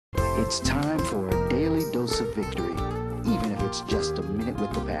It's time for a daily dose of victory, even if it's just a minute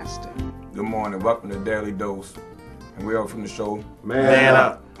with the pastor. Good morning. Welcome to Daily Dose. And we are from the show Man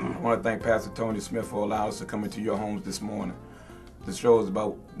Up. I want to thank Pastor Tony Smith for allowing us to come into your homes this morning. The show is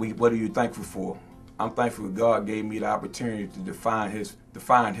about what are you thankful for? I'm thankful God gave me the opportunity to define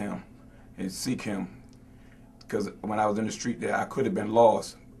Him and seek Him. Because when I was in the street there, I could have been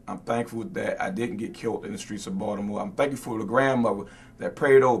lost. I'm thankful that I didn't get killed in the streets of Baltimore. I'm thankful for the grandmother that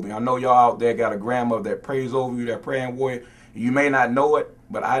prayed over me. I know y'all out there got a grandmother that prays over you, that praying warrior. You may not know it,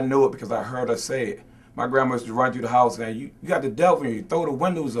 but I know it because I heard her say it. My grandma used to run through the house and you got the devil in you, throw the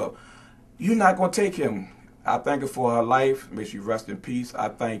windows up. You're not going to take him. I thank her for her life. May she rest in peace. I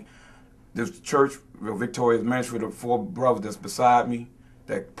thank this church, Victoria's Ministry, the 4 brothers that's beside me,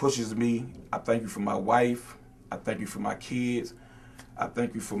 that pushes me. I thank you for my wife. I thank you for my kids. I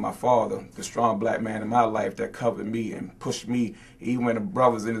thank you for my father, the strong black man in my life that covered me and pushed me, even when the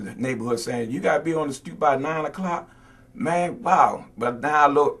brothers in the neighborhood saying, you got to be on the stoop by 9 o'clock. Man, wow. But now I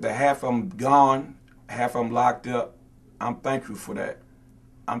look, that half of them gone, half of them locked up. I'm thankful for that.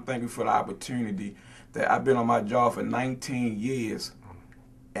 I'm thankful for the opportunity that I've been on my job for 19 years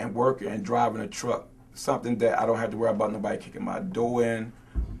and working and driving a truck, something that I don't have to worry about nobody kicking my door in,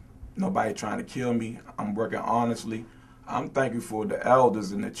 nobody trying to kill me. I'm working honestly. I'm thankful for the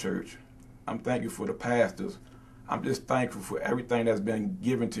elders in the church. I'm thankful for the pastors. I'm just thankful for everything that's been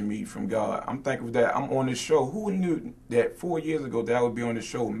given to me from God. I'm thankful that I'm on this show. Who knew that 4 years ago that I would be on the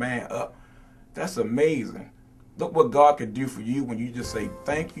show, Man Up? That's amazing. Look what God can do for you when you just say,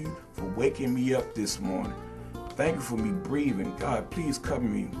 thank you for waking me up this morning. Thank you for me breathing. God, please cover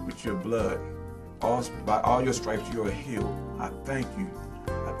me with your blood. By all your stripes, you are healed. I thank you.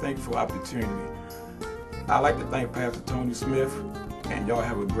 I thank you for the opportunity. I'd like to thank Pastor Tony Smith, and y'all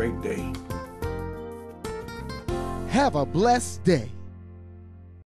have a great day. Have a blessed day.